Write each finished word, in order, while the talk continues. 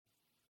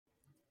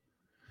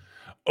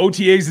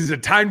OTAs is a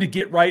time to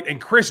get right, and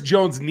Chris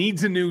Jones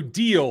needs a new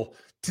deal.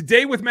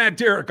 Today with Matt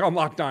Derrick on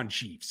Locked On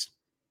Chiefs.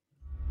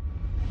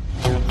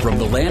 From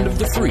the land of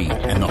the free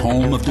and the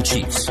home of the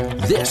Chiefs,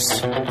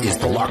 this is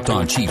the Locked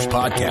On Chiefs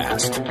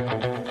podcast.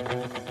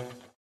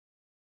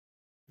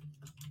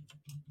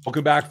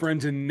 Welcome back,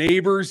 friends and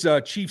neighbors.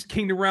 Chiefs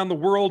Kingdom around the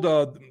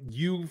world.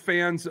 You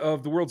fans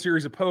of the World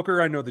Series of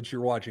Poker, I know that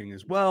you're watching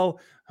as well.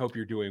 Hope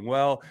you're doing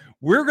well.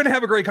 We're going to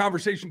have a great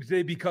conversation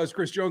today because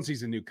Chris Jones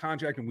sees a new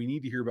contract, and we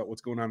need to hear about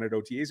what's going on at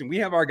OTAs. And we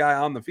have our guy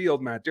on the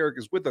field. Matt Derrick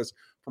is with us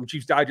from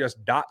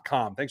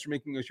ChiefsDigest.com. Thanks for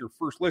making us your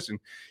first listen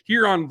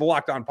here on the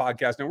Locked On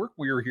Podcast Network.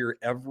 We are here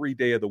every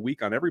day of the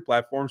week on every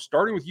platform,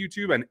 starting with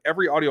YouTube and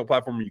every audio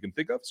platform you can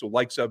think of. So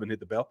like, sub, and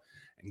hit the bell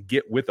and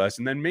get with us,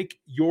 and then make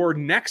your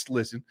next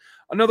listen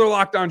another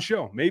Locked On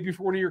show. Maybe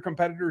for one of your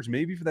competitors,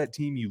 maybe for that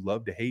team you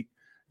love to hate.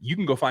 You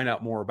can go find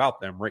out more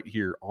about them right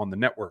here on the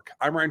network.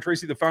 I'm Ryan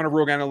Tracy, the founder of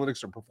Rogue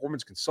Analytics and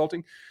Performance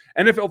Consulting,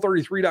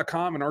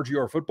 NFL33.com, and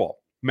RGR Football.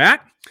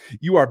 Matt,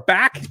 you are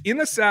back in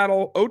the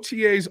saddle.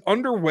 OTAs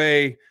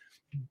underway.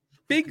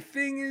 Big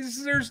thing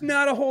is there's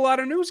not a whole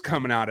lot of news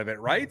coming out of it,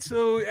 right?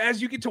 So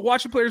as you get to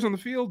watch the players on the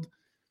field,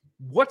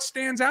 what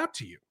stands out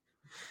to you?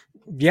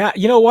 Yeah,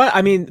 you know what?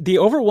 I mean, the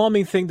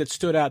overwhelming thing that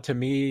stood out to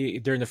me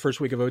during the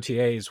first week of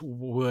OTAs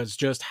was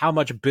just how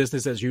much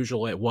business as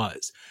usual it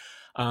was.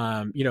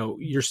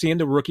 You're seeing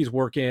the rookies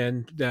work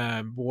in.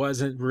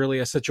 Wasn't really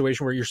a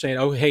situation where you're saying,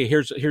 "Oh, hey,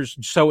 here's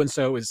so and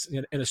so is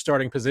in a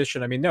starting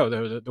position." I mean, no,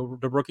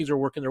 the rookies are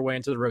working their way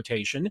into the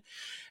rotation,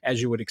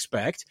 as you would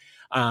expect.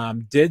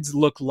 Did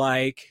look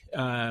like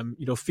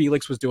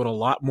Felix was doing a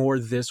lot more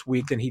this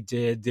week than he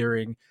did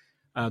during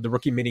the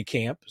rookie mini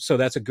camp, so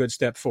that's a good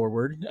step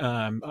forward.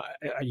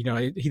 He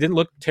didn't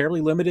look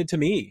terribly limited to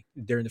me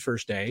during the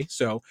first day,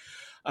 so.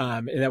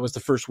 And that was the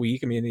first week.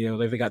 I mean,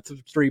 they've got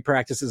 3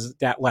 practices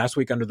that last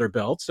week under their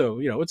belt. So,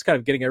 it's kind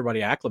of getting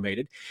everybody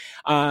acclimated.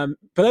 But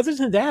other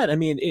than that, I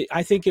mean,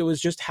 I think it was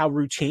just how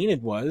routine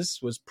it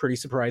was pretty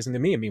surprising to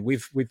me. I mean,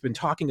 we've been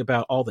talking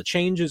about all the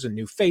changes and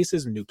new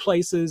faces and new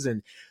places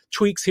and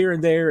tweaks here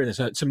and there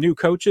and some new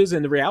coaches.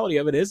 And the reality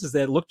of it is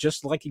that it looked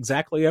just like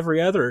exactly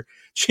every other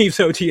Chiefs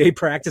OTA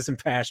practice in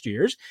past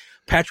years.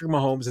 Patrick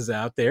Mahomes is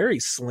out there.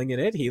 He's slinging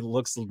it. He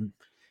looks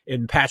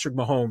in Patrick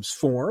Mahomes'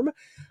 form.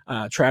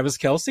 Travis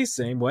Kelce,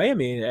 same way. I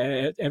mean,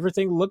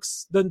 everything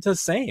looks the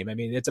same. I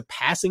mean, it's a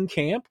passing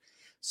camp,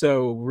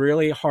 so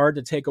really hard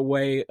to take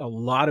away a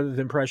lot of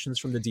impressions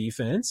from the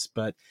defense.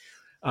 But,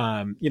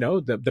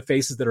 the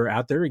faces that are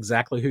out there,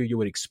 exactly who you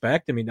would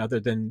expect. I mean, other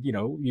than,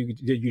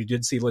 you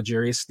did see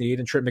L'Jarius Sneed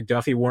and Trent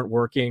McDuffie weren't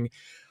working.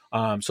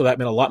 So that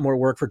meant a lot more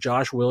work for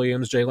Josh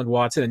Williams, Jalen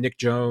Watson, and Nick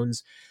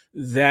Jones.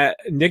 That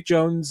Nick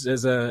Jones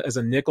as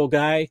a nickel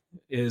guy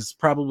is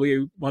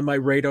probably on my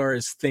radar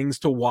as things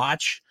to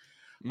watch,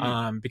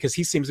 because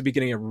he seems to be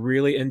getting a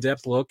really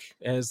in-depth look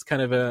as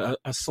kind of a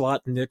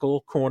slot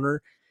nickel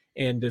corner.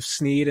 And if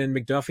Sneed and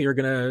McDuffie are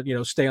going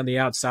to, stay on the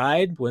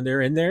outside when they're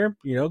in there,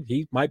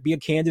 he might be a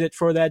candidate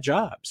for that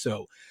job.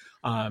 So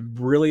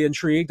really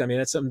intrigued. I mean,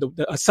 that's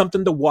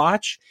something to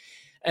watch.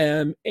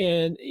 And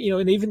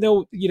even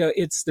though,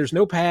 there's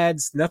no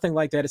pads, nothing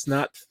like that, it's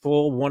not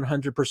full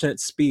 100%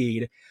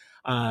 speed.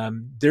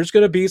 There's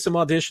going to be some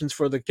auditions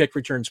for the kick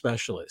return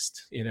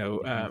specialist.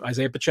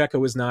 Isaiah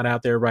Pacheco is not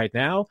out there right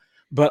now,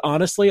 but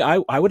honestly,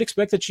 I would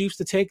expect the Chiefs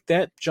to take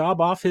that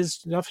job off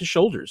his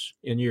shoulders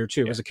in year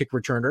 2 as a kick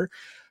returner,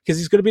 because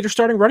he's going to be their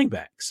starting running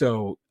back.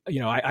 So,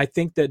 I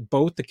think that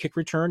both the kick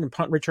return and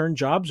punt return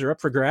jobs are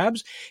up for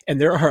grabs, and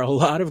there are a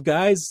lot of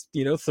guys,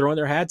 throwing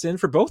their hats in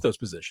for both those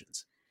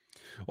positions.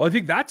 Well, I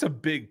think that's a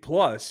big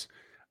plus.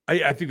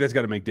 I think that's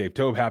got to make Dave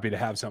Toub happy to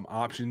have some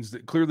options.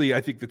 That clearly, I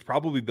think that's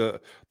probably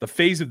the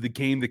phase of the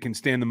game that can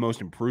stand the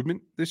most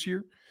improvement this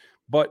year.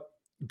 But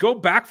go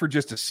back for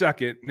just a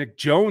second. Nick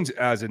Jones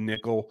as a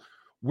nickel.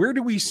 Where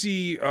do we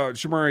see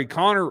Shamari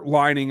Connor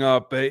lining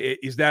up?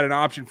 Is that an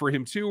option for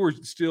him too, or is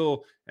it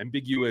still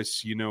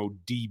ambiguous,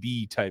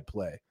 DB type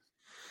play?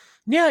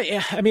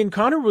 Yeah. I mean,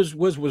 Connor was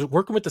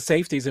working with the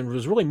safeties and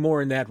was really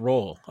more in that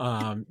role.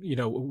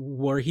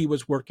 Where he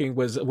was working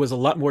was a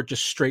lot more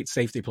just straight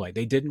safety play.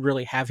 They didn't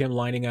really have him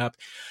lining up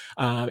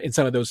in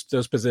some of those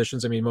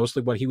positions. I mean,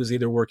 mostly what he was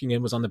either working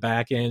in was on the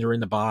back end or in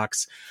the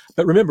box.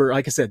 But remember,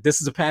 like I said, this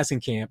is a passing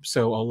camp,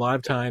 so a lot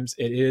of times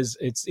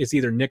it's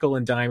either nickel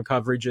and dime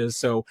coverages.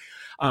 So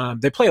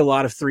they play a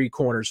lot of 3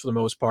 corners for the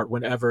most part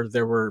whenever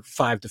there were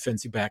 5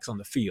 defensive backs on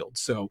the field.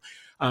 So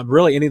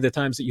really, any of the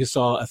times that you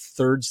saw a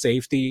third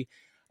safety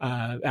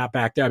out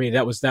back there, I mean,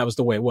 that was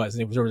the way it was.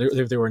 And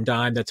if they were in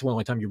dime, that's the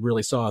only time you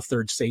really saw a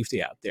third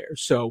safety out there.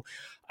 So,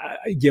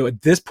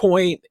 at this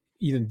point,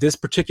 this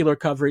particular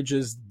coverage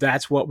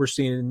that's what we're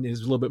seeing is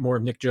a little bit more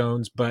of Nick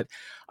Jones. But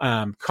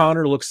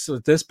Connor looks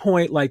at this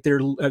point like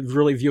they're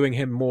really viewing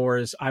him more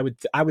as I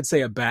would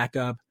say a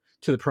backup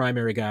to the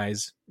primary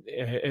guys,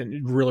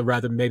 and really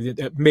rather maybe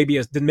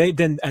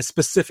than a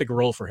specific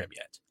role for him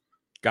yet.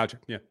 Gotcha.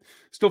 Yeah.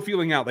 Still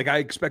feeling out. Like I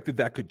expected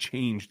that could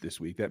change this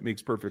week. That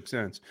makes perfect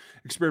sense.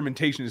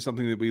 Experimentation is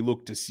something that we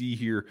look to see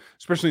here,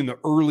 especially in the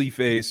early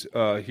phase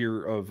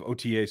here of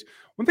OTAs.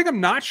 One thing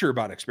I'm not sure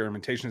about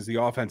experimentation is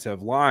the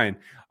offensive line.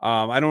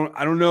 I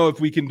don't know if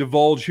we can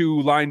divulge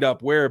who lined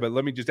up where, but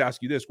let me just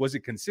ask you this. Was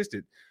it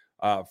consistent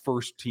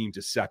first team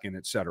to second,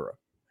 et cetera?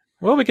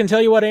 Well, we can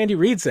tell you what Andy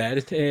Reid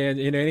said, and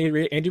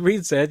Andy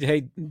Reid said,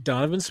 "Hey,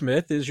 Donovan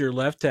Smith is your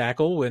left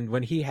tackle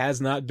when he has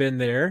not been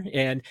there,"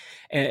 and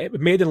it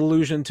made an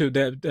allusion to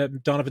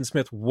that Donovan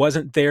Smith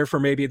wasn't there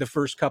for maybe the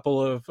first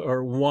couple of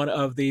or one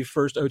of the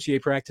first OTA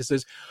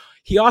practices.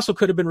 He also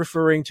could have been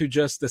referring to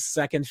just the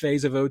second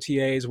phase of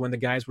OTAs when the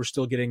guys were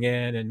still getting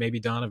in, and maybe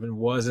Donovan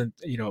wasn't,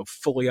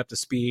 fully up to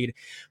speed.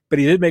 But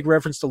he did make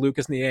reference to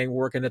Lucas Niang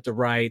working at the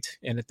right,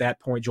 and at that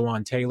point,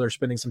 Jawan Taylor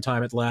spending some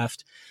time at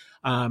left.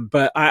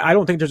 But I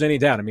don't think there's any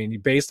doubt. I mean,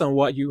 based on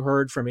what you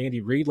heard from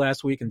Andy Reid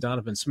last week and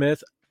Donovan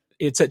Smith,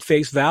 it's at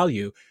face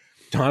value.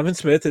 Donovan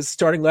Smith is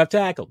starting left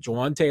tackle.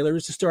 Jawan Taylor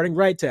is the starting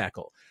right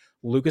tackle.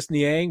 Lucas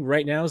Niang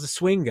right now is the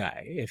swing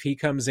guy. If he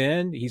comes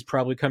in, he's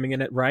probably coming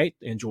in at right,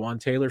 and Jawan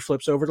Taylor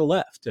flips over to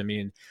left. I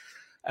mean,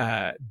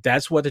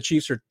 that's what the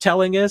Chiefs are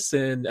telling us,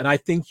 and I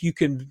think you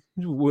can,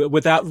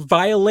 without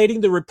violating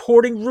the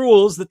reporting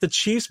rules that the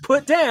Chiefs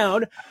put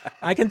down,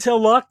 I can tell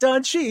Locked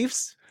On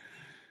Chiefs.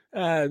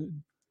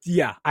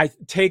 Yeah, I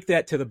take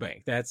that to the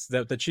bank. That's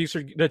the Chiefs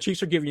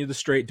are giving you the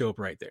straight dope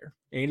right there.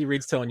 Andy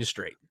Reid's telling you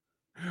straight.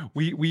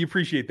 We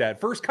appreciate that.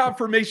 First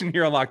confirmation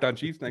here on Locked On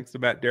Chiefs. Thanks to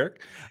Matt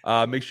Derrick.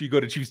 Make sure you go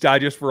to Chiefs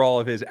Digest for all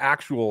of his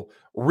actual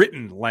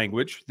written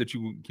language that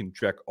you can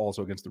check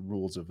also against the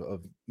rules of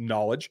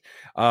knowledge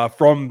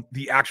from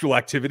the actual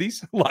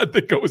activities. A lot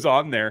that goes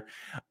on there.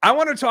 I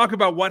want to talk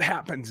about what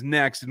happens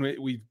next, and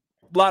we've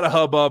a lot of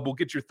hubbub. We'll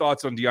get your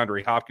thoughts on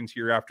DeAndre Hopkins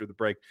here after the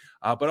break,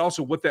 but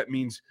also what that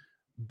means.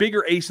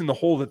 Bigger ace in the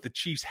hole that the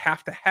Chiefs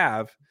have to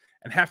have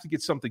and have to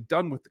get something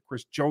done with the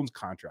Chris Jones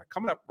contract.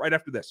 Coming up right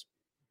after this.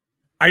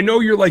 I know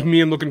you're like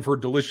me and looking for a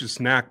delicious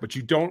snack, but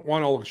you don't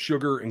want all the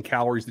sugar and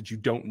calories that you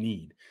don't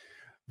need.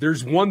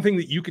 There's one thing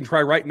that you can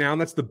try right now,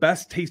 and that's the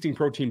best tasting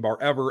protein bar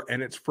ever,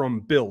 and it's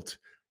from Built.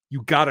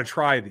 You got to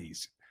try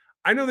these.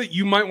 I know that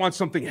you might want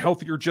something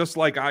healthier just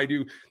like I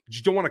do, but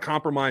you don't want to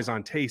compromise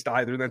on taste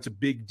either. That's a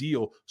big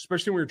deal,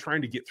 especially when you're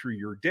trying to get through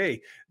your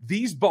day.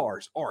 These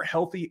bars are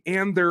healthy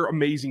and they're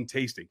amazing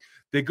tasting.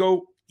 They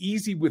go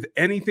easy with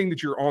anything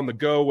that you're on the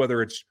go,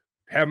 whether it's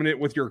having it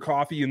with your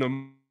coffee in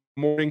the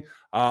morning,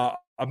 a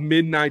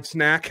midnight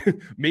snack,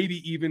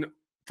 maybe even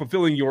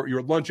fulfilling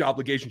your lunch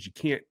obligations you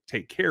can't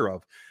take care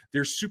of.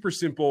 They're super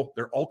simple.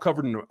 They're all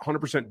covered in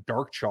 100%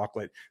 dark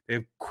chocolate. They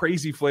have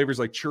crazy flavors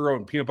like churro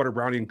and peanut butter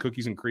brownie and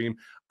cookies and cream.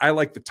 I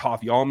like the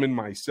toffee almond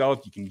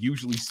myself. You can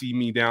usually see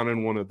me down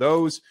in one of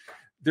those.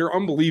 They're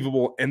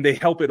unbelievable, and they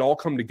help it all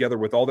come together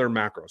with all their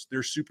macros.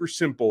 They're super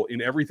simple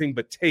in everything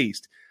but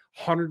taste.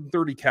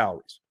 130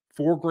 calories,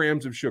 4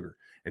 grams of sugar,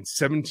 and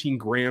 17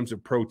 grams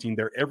of protein.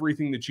 They're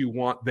everything that you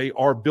want. They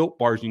are Built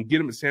bars. You can get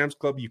them at Sam's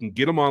Club. You can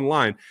get them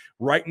online.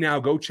 Right now,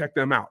 go check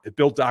them out at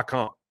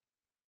Built.com.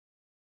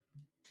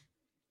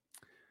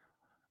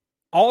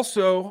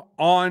 Also,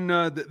 on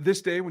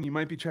this day, when you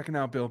might be checking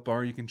out Built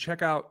Bar, you can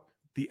check out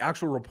the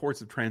actual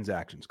reports of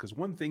transactions, because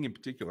one thing in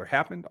particular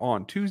happened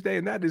on Tuesday,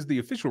 and that is the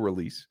official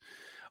release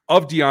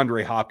of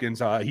DeAndre Hopkins.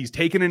 He's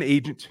taken an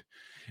agent,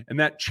 and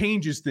that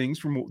changes things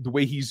from the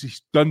way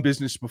he's done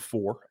business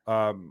before.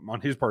 On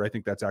his part, I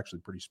think that's actually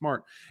pretty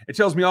smart. It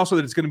tells me also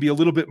that it's going to be a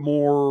little bit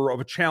more of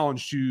a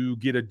challenge to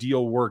get a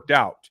deal worked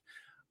out.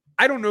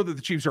 I don't know that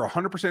the Chiefs are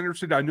 100%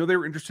 interested. I know they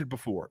were interested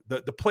before.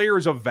 The player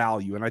is of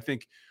value, and I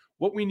think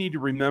what we need to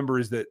remember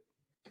is that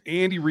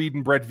Andy Reid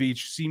and Brett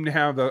Veach seem to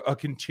have a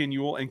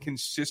continual and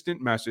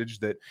consistent message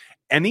that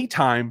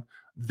anytime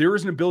there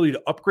is an ability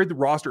to upgrade the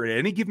roster at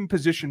any given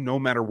position, no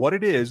matter what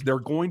it is, they're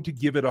going to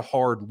give it a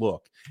hard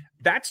look.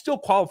 That still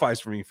qualifies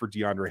for me for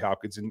DeAndre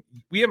Hopkins. And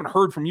we haven't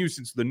heard from you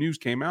since the news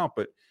came out,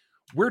 but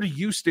where do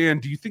you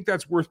stand? Do you think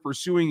that's worth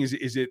pursuing? Is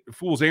it a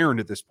fool's errand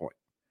at this point?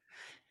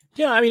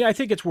 Yeah, I mean, I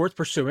think it's worth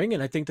pursuing,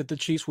 and I think that the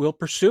Chiefs will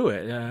pursue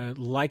it.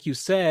 Like you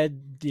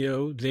said,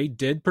 they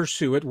did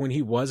pursue it when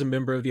he was a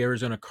member of the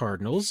Arizona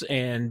Cardinals,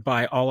 and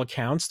by all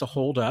accounts, the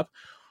holdup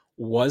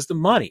was the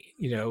money.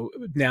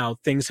 Now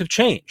things have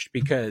changed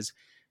because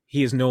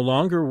he is no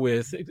longer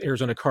with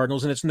Arizona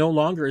Cardinals, and it's no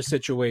longer a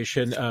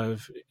situation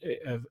of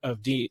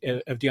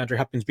DeAndre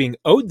Hopkins being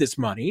owed this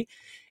money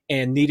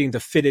and needing to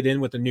fit it in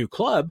with a new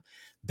club.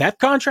 That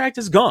contract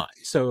is gone.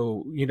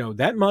 So,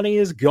 that money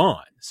is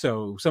gone.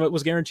 So some of it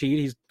was guaranteed.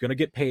 He's going to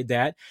get paid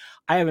that.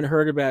 I haven't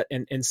heard about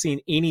and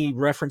seen any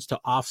reference to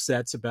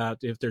offsets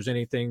about if there's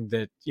anything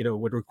that,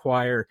 would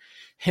require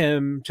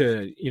him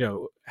to,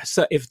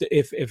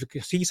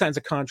 if he signs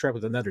a contract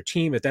with another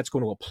team, if that's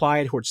going to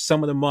apply towards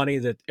some of the money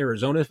that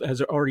Arizona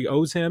has already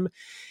owes him.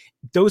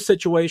 Those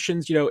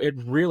situations, it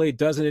really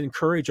doesn't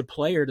encourage a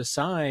player to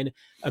sign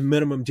a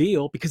minimum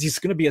deal because he's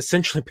going to be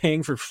essentially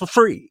paying for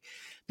free.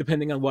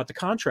 depending on what the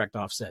contract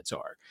offsets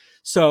are.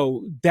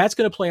 So that's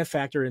going to play a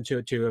factor into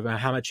it too, about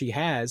how much he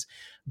has.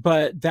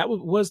 But that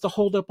was the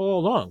holdup all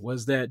along,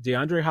 was that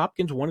DeAndre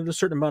Hopkins wanted a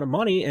certain amount of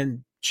money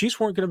and Chiefs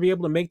weren't going to be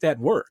able to make that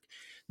work.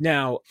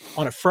 Now,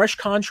 on a fresh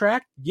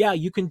contract, yeah,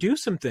 you can do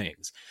some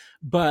things.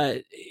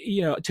 But,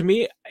 to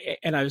me,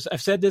 and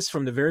I've said this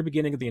from the very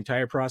beginning of the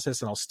entire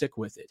process, and I'll stick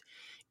with it.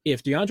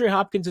 If DeAndre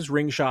Hopkins is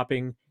ring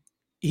shopping,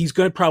 he's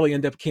going to probably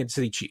end up Kansas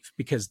City Chief,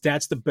 because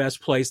that's the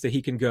best place that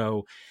he can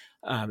go.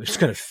 It's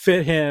going to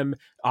fit him.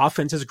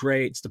 Offense is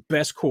great. It's the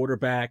best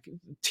quarterback.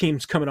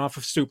 Team's coming off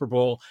of Super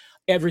Bowl.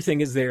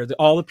 Everything is there.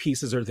 All the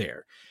pieces are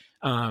there.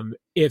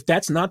 If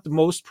that's not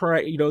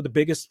the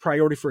biggest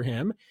priority for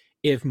him,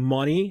 if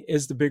money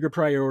is the bigger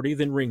priority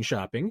than ring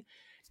shopping,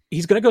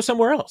 he's going to go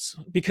somewhere else,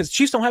 because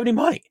Chiefs don't have any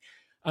money.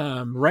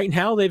 Right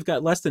now, they've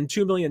got less than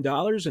 $2 million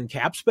in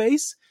cap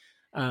space,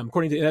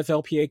 according to the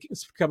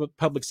NFLPA's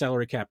public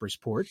salary cap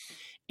report.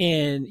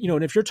 And,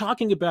 and if you're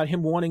talking about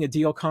him wanting a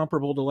deal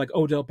comparable to like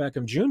Odell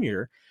Beckham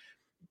Jr.,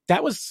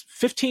 that was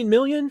 $15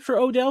 million for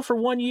Odell for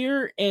 1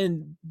 year.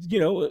 And, they're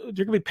going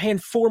to be paying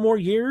 4 more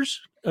years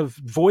of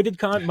voided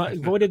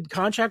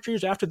contract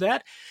years after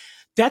that.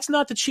 That's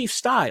not the Chiefs'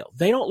 style.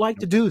 They don't like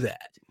to do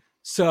that.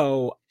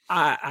 So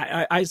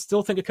I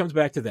still think it comes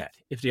back to that.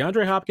 If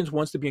DeAndre Hopkins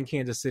wants to be in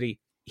Kansas City,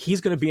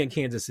 he's going to be in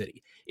Kansas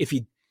City. If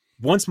he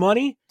wants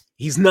money,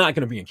 he's not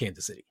going to be in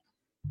Kansas City.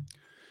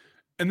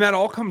 And that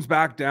all comes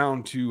back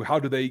down to, how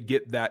do they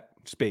get that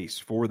space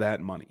for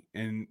that money?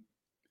 And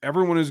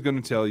everyone is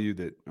going to tell you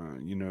that,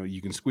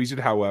 you can squeeze it.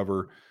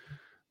 However,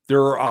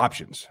 there are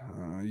options.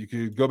 You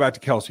could go back to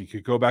Kelce. You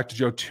could go back to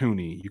Joe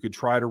Tooney. You could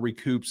try to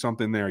recoup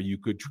something there. You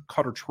could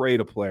cut or trade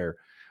a player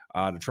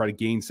to try to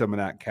gain some of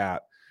that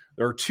cap.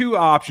 There are 2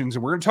 options,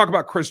 and we're going to talk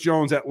about Chris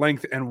Jones at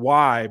length and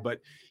why,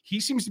 but he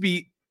seems to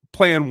be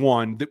plan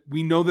 1. That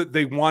we know that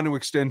they want to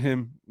extend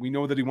him. We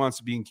know that he wants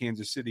to be in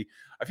Kansas City.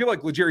 I feel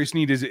like L'Jarius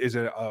Sneed is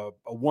a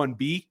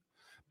 1B,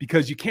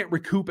 because you can't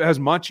recoup as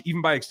much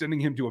even by extending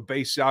him to a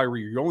base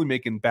salary. You're only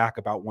making back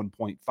about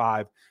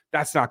 1.5.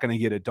 That's not going to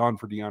get it done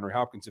for DeAndre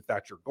Hopkins if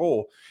that's your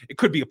goal. It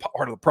could be a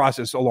part of the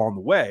process along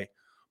the way.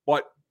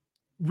 But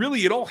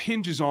really, it all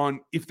hinges on,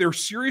 if they're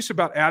serious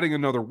about adding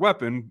another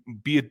weapon,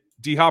 be it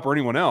D-Hop or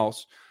anyone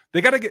else, they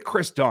got to get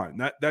Chris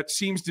done. That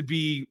seems to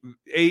be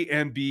A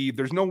and B.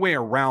 There's no way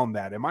around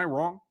that. Am I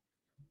wrong?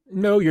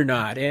 No, you're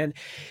not. And,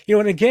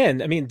 and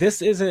again, I mean,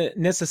 this isn't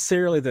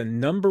necessarily the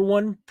number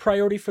one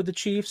priority for the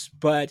Chiefs,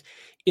 but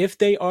if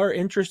they are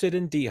interested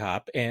in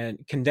D-Hop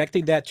and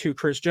connecting that to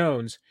Chris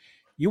Jones,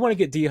 you want to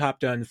get D-Hop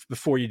done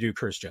before you do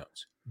Chris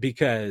Jones.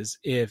 Because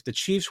if the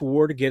Chiefs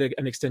were to get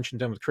an extension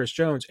done with Chris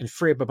Jones and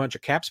free up a bunch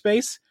of cap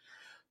space,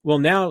 well,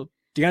 now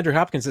DeAndre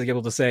Hopkins is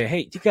able to say,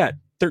 hey, you got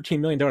 $13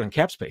 million in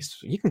cap space.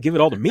 You can give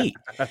it all to me.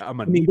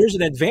 There's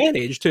an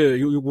advantage to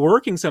you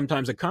working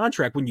sometimes a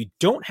contract when you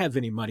don't have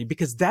any money,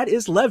 because that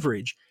is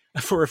leverage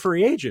for a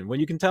free agent.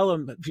 When you can tell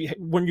them,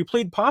 when you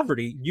plead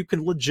poverty, you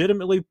can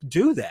legitimately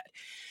do that.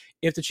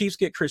 If the Chiefs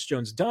get Chris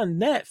Jones done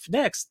next,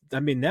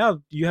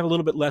 now you have a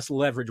little bit less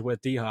leverage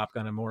with D-Hop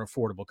on a more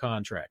affordable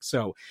contract.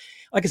 So,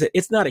 like I said,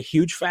 it's not a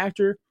huge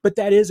factor, but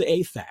that is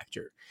a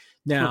factor.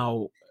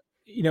 Now,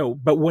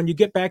 but when you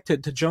get back to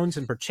Jones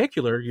in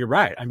particular, you're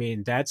right. I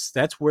mean, that's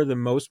where the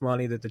most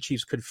money that the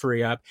Chiefs could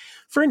free up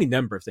for any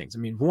number of things. I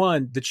mean,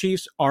 one, the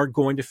Chiefs are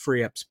going to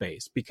free up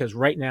space, because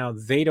right now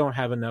they don't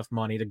have enough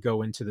money to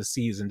go into the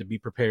season to be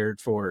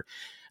prepared for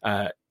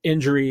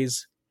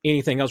injuries,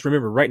 anything else.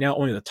 Remember, right now,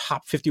 only the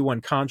top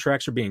 51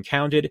 contracts are being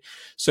counted.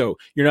 So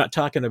you're not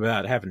talking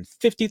about having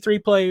 53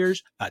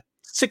 players, a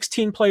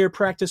 16-player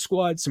practice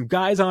squad, some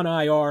guys on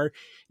IR.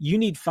 You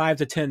need $5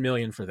 to $10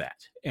 million for that.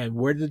 And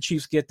where did the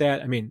Chiefs get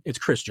that? I mean, it's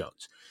Chris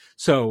Jones.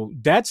 So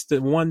that's the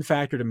one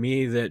factor to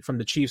me that, from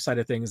the Chiefs side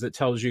of things, that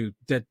tells you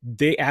that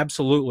they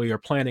absolutely are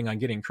planning on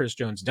getting Chris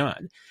Jones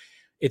done.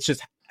 It's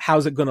just,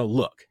 how's it going to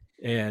look?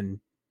 And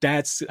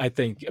that's, I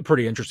think, a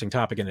pretty interesting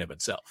topic in and of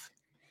itself.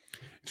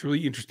 It's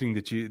really interesting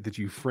that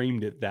you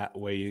framed it that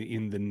way,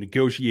 in the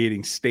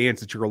negotiating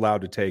stance that you're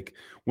allowed to take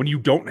when you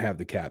don't have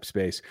the cap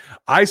space.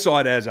 I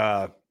saw it as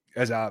a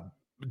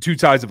 2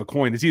 sides of a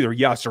coin. It's either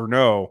yes or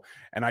no,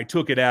 and I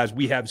took it as,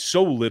 we have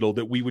so little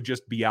that we would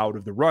just be out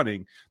of the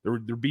running.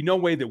 There'd be no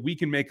way that we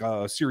can make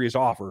a serious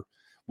offer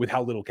with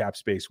how little cap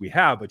space we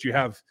have. But you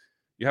have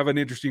an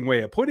interesting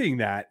way of putting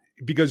that,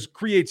 because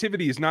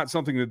creativity is not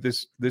something that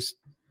this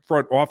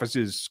front office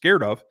is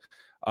scared of.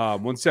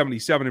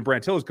 177 and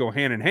Brant Hillis go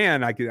hand in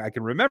hand. I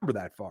can remember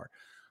that far,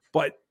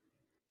 but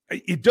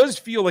it does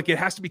feel like it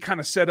has to be kind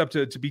of set up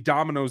to be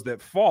dominoes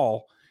that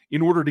fall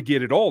in order to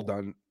get it all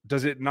done.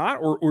 Does it not?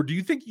 Or do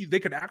you think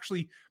they could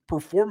actually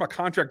perform a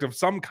contract of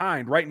some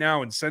kind right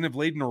now, incentive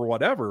laden or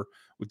whatever,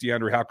 with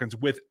DeAndre Hopkins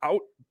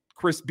without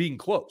Chris being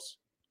close?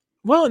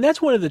 Well, and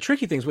that's one of the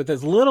tricky things with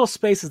as little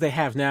space as they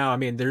have now. I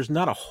mean, there's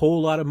not a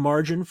whole lot of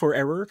margin for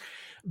error.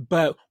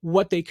 But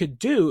what they could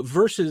do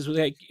versus,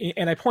 like,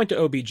 and I point to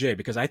OBJ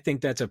because I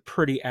think that's a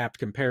pretty apt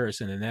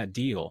comparison in that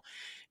deal.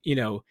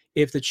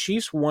 If the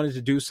Chiefs wanted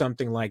to do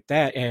something like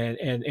that,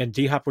 and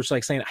D-Hop was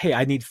like saying, hey,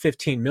 I need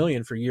 $15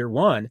 million for year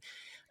one,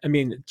 I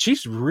mean,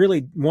 Chiefs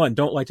really,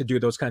 don't like to do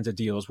those kinds of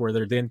deals where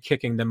they're then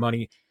kicking the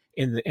money.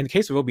 In the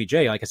case of OBJ,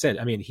 like I said,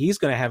 I mean, he's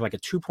going to have like a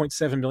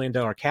 $2.7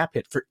 million cap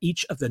hit for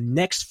each of the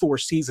next 4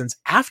 seasons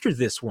after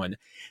this one,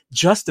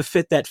 just to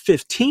fit that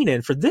 15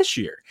 in for this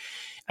year.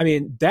 I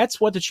mean,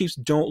 that's what the Chiefs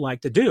don't like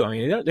to do. I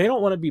mean, they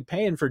don't want to be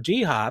paying for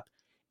D-Hop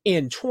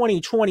in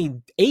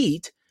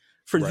 2028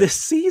 for this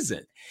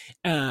season.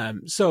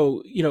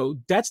 So, you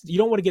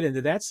don't want to get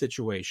into that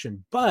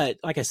situation. But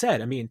like I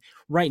said, I mean,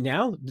 right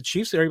now, the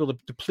Chiefs are able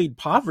to plead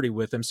poverty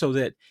with them so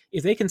that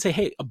if they can say,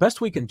 hey, the best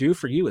we can do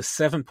for you is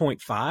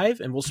 7.5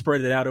 and we'll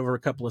spread it out over a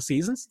couple of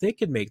seasons, they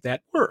could make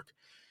that work.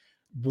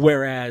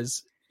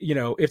 Whereas,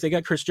 if they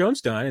got Chris Jones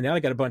done and now they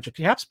got a bunch of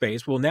cap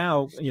space, well,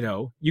 now,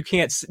 you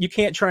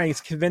can't try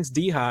and convince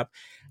D-Hop,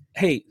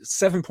 hey,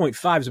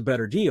 7.5 is a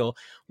better deal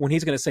when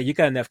he's going to say, you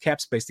got enough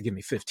cap space to give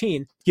me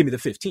 15, give me the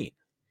 15.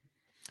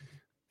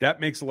 That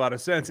makes a lot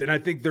of sense. And I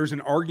think there's an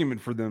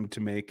argument for them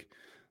to make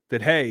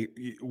that, hey,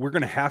 we're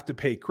going to have to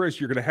pay Chris.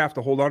 You're going to have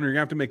to hold on, or you're going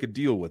to have to make a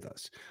deal with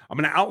us. I'm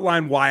going to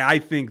outline why I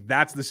think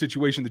that's the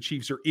situation the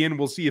Chiefs are in.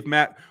 We'll see if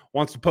Matt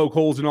wants to poke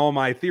holes in all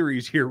my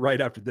theories here right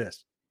after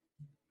this.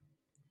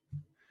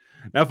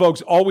 Now,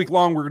 folks, all week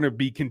long, we're going to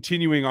be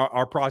continuing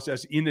our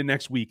process into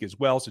next week as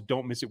well. So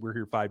don't miss it. We're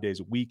here 5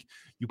 days a week.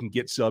 You can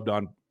get subbed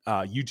on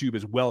YouTube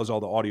as well as all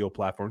the audio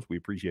platforms. We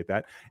appreciate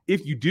that.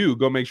 If you do,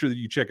 go make sure that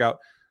you check out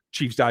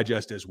Chiefs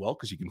Digest as well,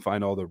 because you can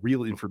find all the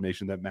real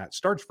information that Matt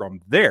starts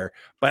from there.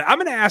 But I'm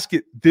going to ask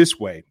it this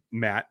way,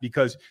 Matt,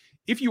 because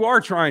if you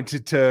are trying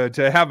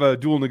to have a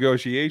dual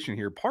negotiation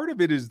here, part of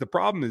it is the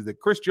problem is that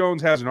Chris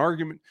Jones has an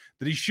argument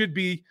that he should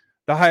be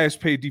the highest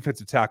paid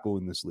defensive tackle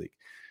in this league.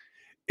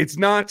 It's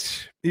not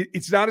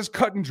as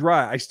cut and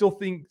dry. I still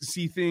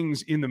see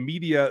things in the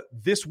media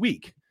this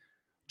week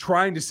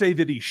trying to say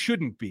that he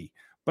shouldn't be.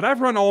 But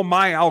I've run all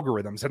my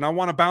algorithms, and I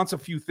want to bounce a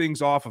few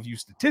things off of you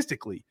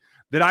statistically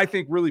that I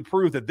think really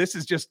prove that this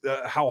is just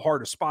how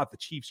hard a spot the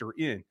Chiefs are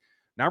in.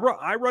 Now,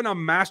 I run a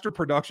master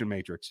production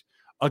matrix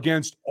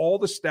against all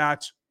the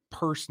stats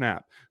per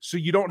snap. So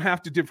you don't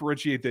have to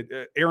differentiate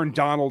that Aaron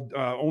Donald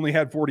only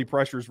had 40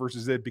 pressures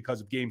versus it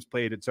because of games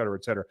played, et cetera,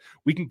 et cetera.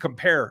 We can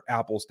compare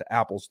apples to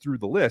apples through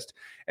the list.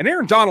 And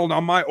Aaron Donald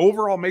on my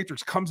overall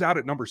matrix comes out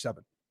at number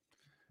 7.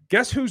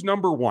 Guess who's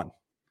number 1?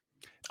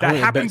 That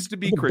happens to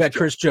be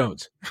Chris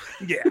Jones.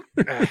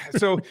 Yeah.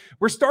 So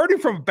we're starting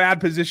from a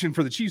bad position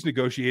for the Chiefs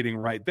negotiating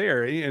right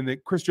there. And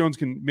that Chris Jones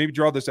can maybe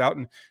draw this out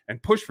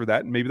and push for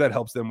that. And maybe that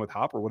helps them with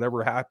Hop or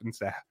whatever happens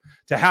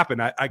to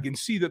happen. I can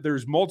see that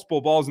there's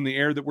multiple balls in the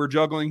air that we're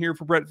juggling here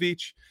for Brett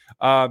Veach.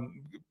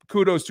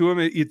 Kudos to him.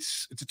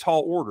 It's a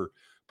tall order.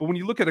 But when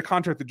you look at a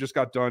contract that just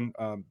got done,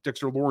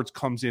 Dexter Lawrence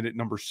comes in at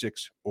number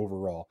 6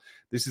 overall.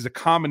 This is a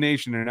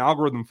combination and an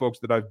algorithm, folks,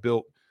 that I've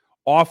built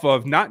off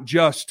of not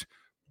just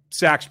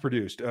sacks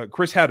produced.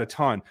 Chris had a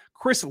ton.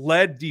 Chris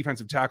led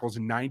defensive tackles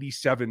in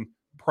 97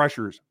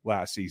 pressures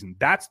last season.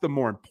 That's the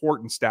more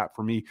important stat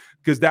for me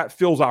because that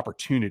fills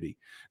opportunity.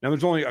 Now,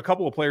 there's only a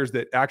couple of players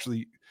that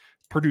actually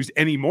produce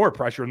any more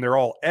pressure, and they're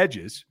all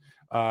edges.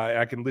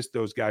 I can list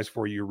those guys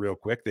for you real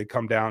quick. They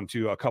come down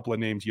to a couple of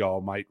names y'all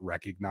might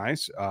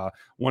recognize.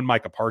 One,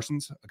 Micah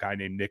Parsons, a guy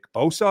named Nick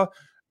Bosa,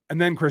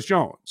 and then Chris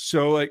Jones.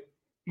 So, like,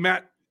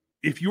 Matt,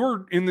 if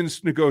you're in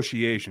this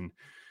negotiation,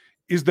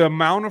 is the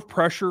amount of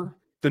pressure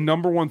the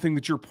number one thing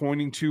that you're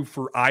pointing to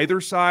for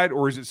either side,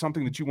 or is it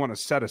something that you want to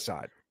set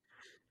aside?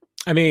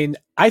 I mean,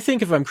 I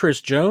think if I'm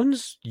Chris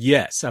Jones,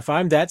 yes. If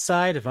I'm that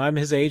side, if I'm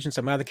his agents,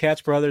 I'm out of the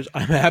Katz brothers,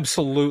 I'm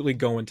absolutely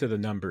going to the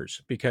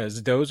numbers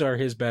because those are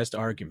his best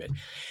argument.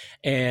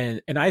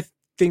 And I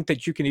think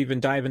that you can even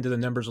dive into the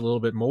numbers a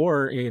little bit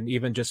more, and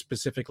even just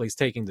specifically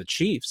taking the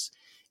Chiefs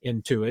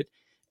into it.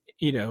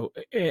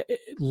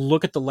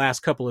 Look at the last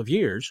couple of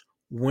years.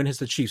 When has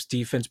the Chiefs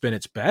defense been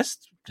its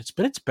best? It's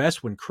been its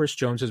best when Chris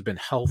Jones has been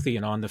healthy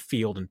and on the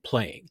field and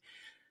playing.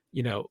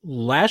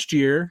 Last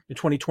year in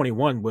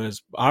 2021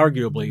 was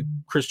arguably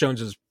Chris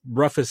Jones's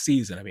roughest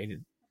season. I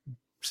mean,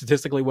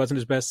 statistically wasn't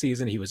his best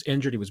season. He was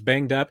injured. He was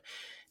banged up.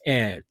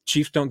 And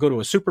Chiefs don't go to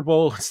a Super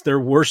Bowl. It's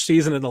their worst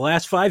season in the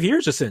last 5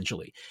 years,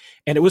 essentially.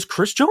 And it was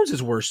Chris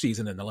Jones's worst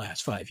season in the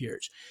last 5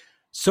 years.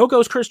 So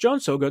goes Chris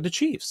Jones, so go the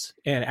Chiefs.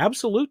 And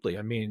absolutely,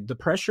 I mean, the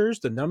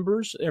pressures, the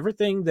numbers,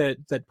 everything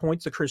that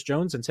points to Chris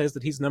Jones and says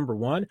that he's number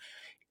 1.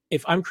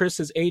 If I'm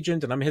Chris's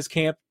agent and I'm his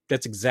camp,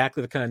 that's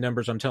exactly the kind of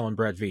numbers I'm telling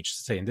Brad Veach,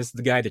 saying this is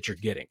the guy that you're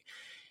getting.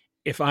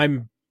 If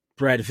I'm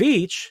Brad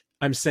Veach,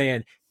 I'm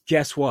saying,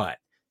 guess what?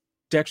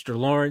 Dexter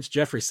Lawrence,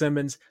 Jeffrey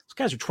Simmons, those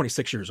guys are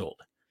 26 years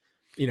old.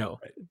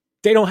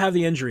 They don't have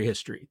the injury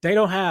history. They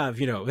don't have,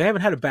 they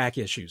haven't had back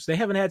issues. They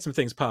haven't had some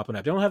things popping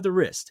up. They don't have the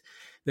wrist.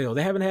 They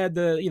haven't had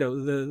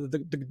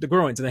the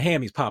groins and the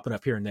hammies popping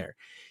up here and there.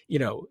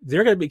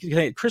 They're going to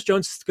be, Chris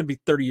Jones is going to be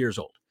 30 years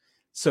old.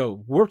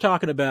 So we're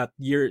talking about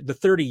the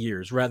 30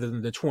 years rather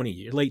than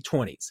the late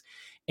 20s.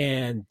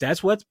 And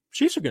that's what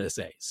Chiefs are going to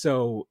say.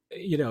 So,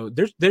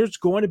 there's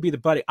going to be the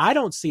buddy. I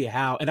don't see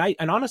how,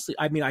 and honestly,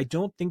 I mean, I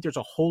don't think there's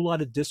a whole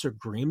lot of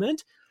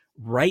disagreement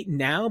right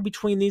now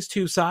between these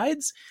two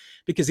sides,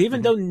 because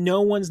even though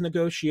no one's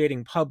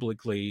negotiating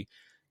publicly,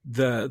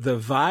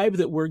 the vibe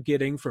that we're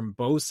getting from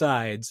both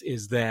sides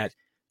is that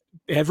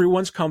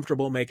everyone's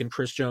comfortable making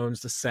Chris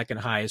Jones the second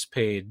highest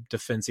paid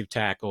defensive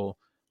tackle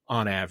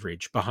on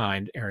average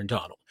behind Aaron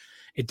Donald.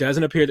 It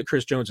doesn't appear that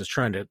Chris Jones is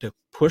trying to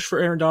push for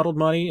Aaron Donald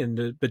money, and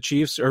the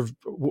Chiefs are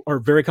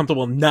very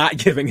comfortable not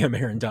giving him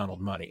Aaron Donald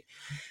money.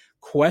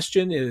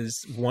 Question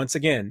is, once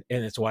again,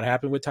 and it's what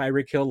happened with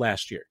Tyreek Hill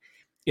last year,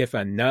 if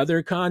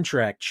another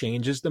contract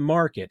changes the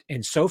market,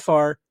 and so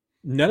far,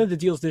 none of the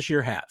deals this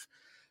year have.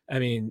 I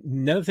mean,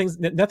 nothing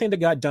that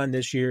got done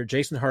this year,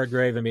 Jason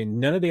Hargrave, I mean,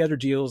 none of the other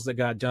deals that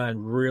got done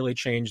really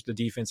changed the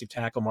defensive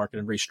tackle market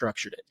and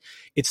restructured it.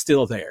 It's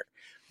still there.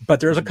 But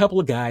there's a couple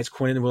of guys,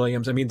 Quinnen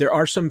Williams. I mean, there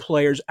are some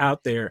players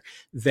out there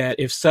that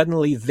if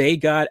suddenly they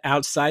got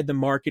outside the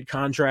market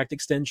contract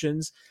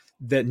extensions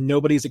that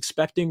nobody's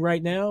expecting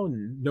right now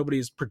and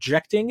nobody's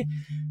projecting,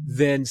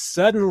 then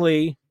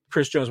suddenly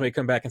Chris Jones may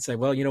come back and say,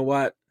 well, you know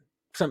what?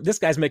 This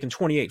guy's making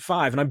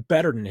 $28.5 and I'm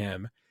better than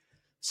him.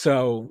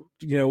 So,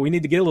 we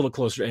need to get a little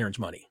closer to Aaron's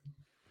money.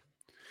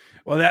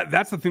 Well,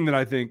 that's the thing that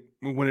I think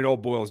when it all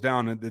boils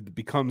down, it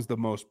becomes the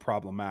most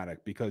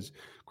problematic because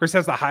Chris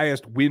has the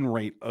highest win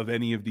rate of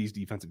any of these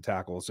defensive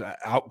tackles,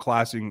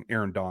 outclassing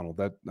Aaron Donald.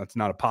 That's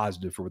not a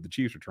positive for what the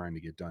Chiefs are trying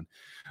to get done.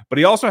 But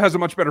he also has a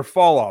much better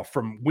fall off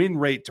from win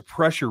rate to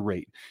pressure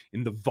rate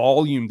in the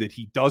volume that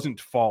he doesn't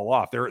fall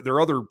off. There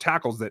are other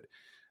tackles that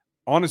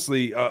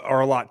honestly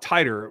are a lot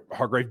tighter.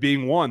 Hargrave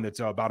being one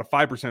that's about a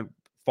 5%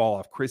 fall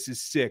off. Chris is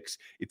 6%.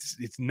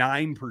 It's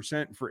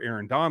 9% for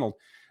Aaron Donald.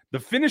 The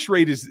finish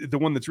rate is the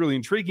one that's really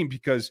intriguing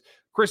because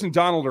Chris and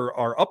Donald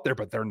are up there,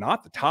 but they're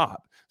not the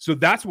top. So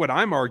that's what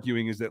I'm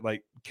arguing is that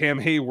like Cam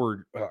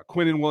Hayward,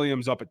 Quinnen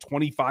Williams up at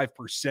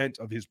 25%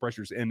 of his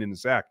pressures end in the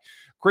sack.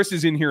 Chris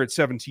is in here at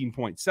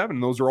 17.7.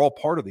 And those are all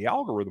part of the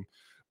algorithm.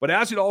 But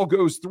as it all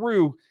goes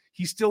through,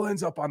 he still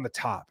ends up on the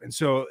top. And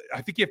so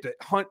I think you have to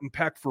hunt and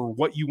peck for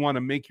what you want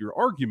to make your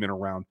argument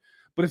around.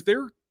 But if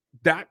they're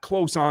that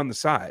close on the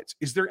sides,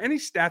 is there any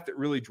stat that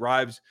really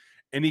drives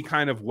any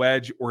kind of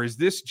wedge, or is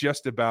this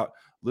just about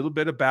a little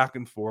bit of back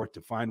and forth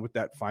to find what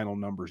that final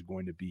number is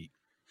going to be?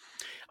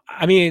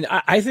 I mean,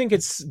 I think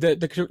it's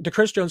the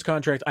Chris Jones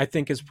contract, I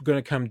think, is going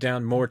to come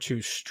down more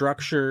to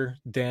structure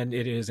than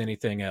it is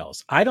anything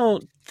else. I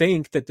don't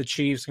think that the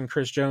Chiefs and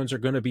Chris Jones are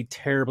going to be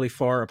terribly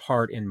far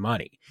apart in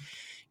money.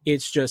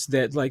 It's just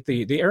that like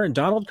the Aaron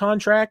Donald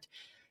contract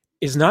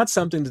is not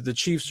something that the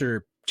Chiefs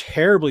are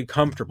terribly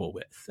comfortable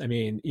with. I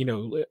mean,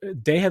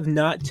 they have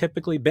not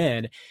typically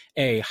been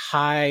a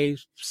high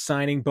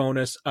signing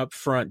bonus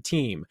upfront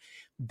team.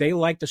 They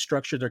like to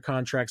structure their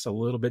contracts a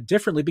little bit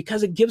differently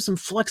because it gives them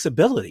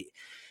flexibility.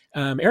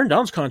 Aaron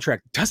Donald's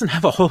contract doesn't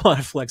have a whole lot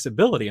of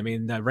flexibility. I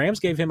mean, the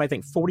Rams gave him, I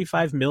think,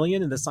 $45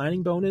 million in the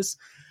signing bonus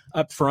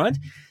up front.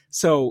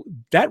 So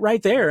that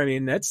right there, I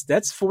mean, that's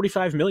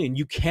 $45 million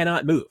you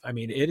cannot move. I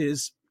mean, it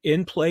is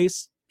in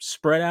place,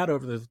 spread out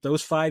over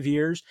those 5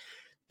 years.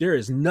 There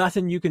is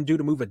nothing you can do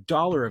to move a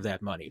dollar of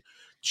that money.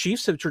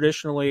 Chiefs have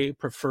traditionally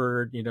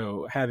preferred,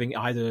 having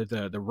either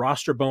the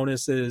roster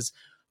bonuses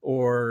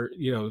or,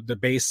 the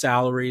base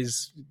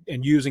salaries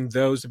and using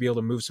those to be able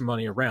to move some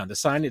money around.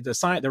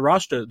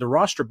 The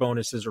roster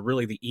bonuses are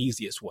really the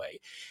easiest way.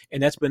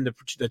 And that's been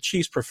the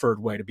Chiefs' preferred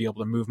way to be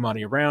able to move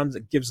money around.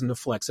 It gives them the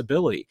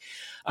flexibility.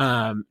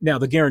 Now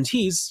the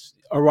guarantees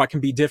are what can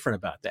be different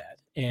about that.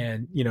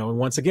 And,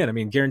 once again, I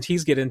mean,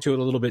 guarantees get into it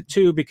a little bit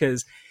too,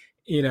 because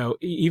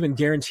even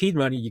guaranteed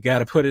money, you got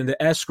to put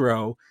into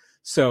escrow.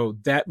 So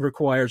that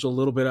requires a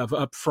little bit of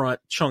upfront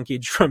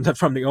chunkage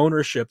from the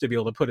ownership to be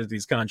able to put into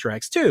these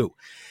contracts too.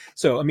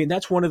 So, I mean,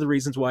 that's one of the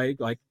reasons why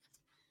like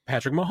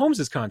Patrick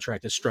Mahomes'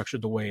 contract is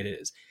structured the way it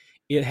is.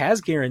 It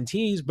has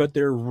guarantees, but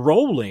they're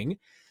rolling.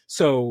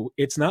 So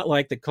it's not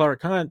like the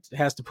Clark Hunt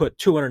has to put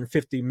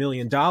 $250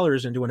 million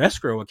into an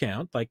escrow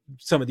account like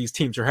some of these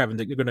teams are going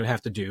to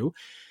have to do.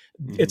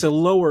 Mm-hmm. It's a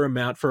lower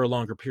amount for a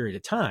longer period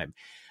of time.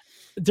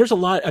 There's a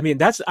lot. I mean,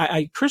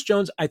 Chris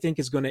Jones, I think,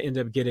 is going to end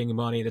up getting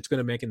money that's going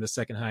to make him the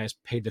second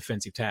highest paid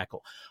defensive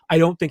tackle. I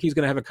don't think he's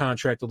going to have a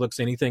contract that looks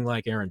anything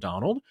like Aaron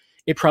Donald.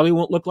 It probably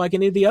won't look like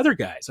any of the other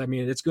guys. I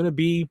mean, it's going to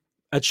be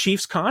a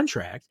Chiefs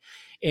contract,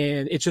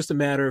 and it's just a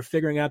matter of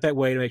figuring out that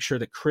way to make sure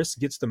that Chris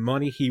gets the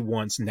money he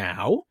wants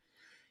now.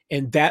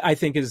 And that, I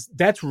think,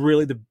 that's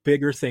really the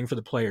bigger thing for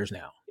the players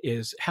now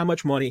is how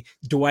much money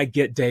do I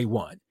get day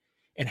one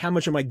and how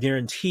much am I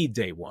guaranteed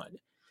day one?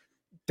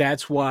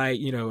 That's why,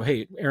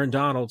 hey, Aaron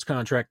Donald's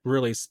contract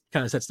really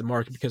kind of sets the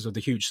market because of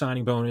the huge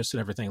signing bonus and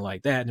everything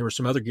like that. And there were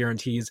some other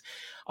guarantees,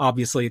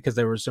 obviously, because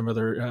there were some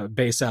other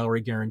base salary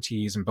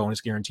guarantees and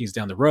bonus guarantees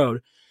down the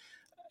road.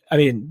 I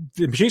mean,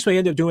 the Chiefs may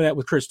end up doing that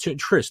with Chris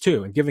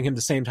too, and giving him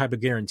the same type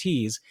of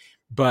guarantees.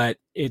 But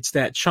it's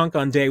that chunk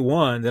on day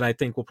one that I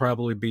think will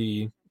probably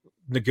be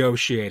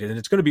negotiated. And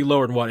it's going to be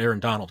lower than what Aaron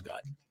Donald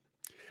got.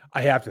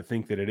 I have to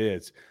think that it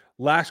is.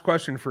 Last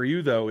question for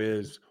you, though,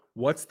 is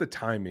what's the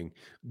timing?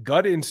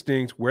 Gut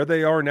instinct, where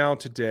they are now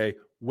today,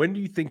 when do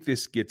you think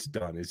this gets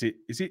done? Is it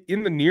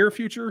in the near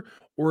future,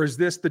 or is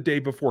this the day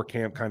before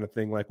camp kind of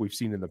thing like we've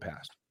seen in the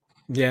past?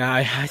 Yeah,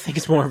 I think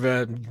it's more of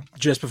a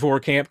just before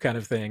camp kind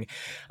of thing.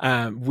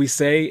 We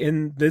say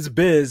in this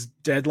biz,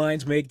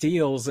 deadlines make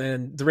deals.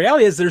 And the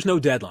reality is there's no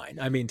deadline.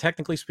 I mean,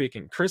 technically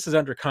speaking, Chris is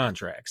under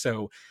contract.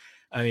 So,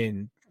 I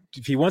mean,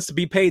 if he wants to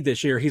be paid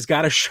this year, he's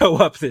got to show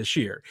up this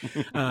year.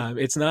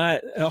 It's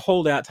not a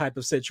holdout type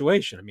of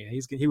situation. I mean,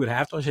 he would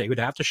have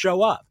to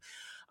show up.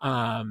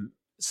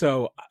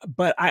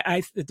 But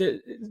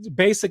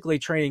basically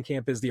training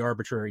camp is the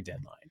arbitrary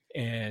deadline.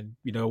 And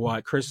you know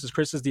what?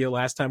 Chris's deal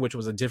last time, which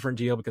was a different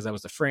deal because that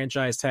was the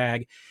franchise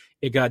tag.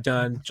 It got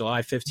done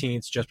July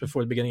 15th, just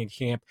before the beginning of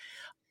camp.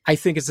 I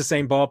think it's the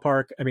same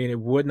ballpark. I mean, it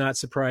would not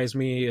surprise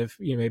me if,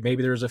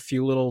 maybe there's a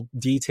few little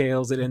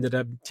details that ended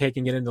up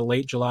taking it into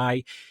late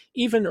July,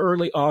 even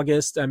early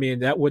August. I mean,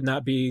 that would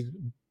not be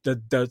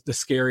the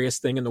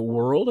scariest thing in the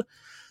world.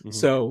 Mm-hmm.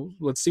 So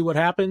let's see what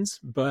happens.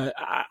 But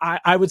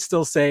I would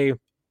still say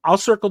I'll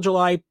circle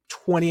July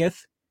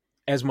 20th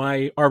as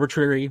my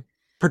arbitrary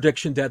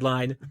prediction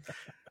deadline,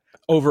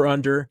 over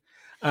under.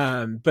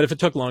 But if it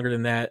took longer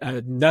than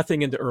that,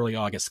 nothing into early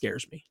August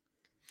scares me.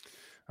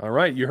 All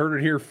right, you heard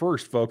it here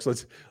first, folks.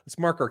 Let's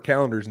mark our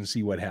calendars and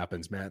see what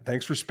happens, Matt.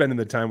 Thanks for spending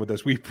the time with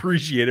us. We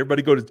appreciate it.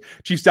 Everybody go to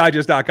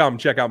ChiefsDigest.com and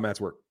check out Matt's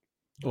work.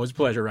 Always a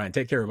pleasure, Ryan.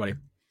 Take care, everybody.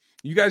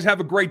 You guys have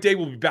a great day.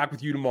 We'll be back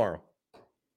with you tomorrow.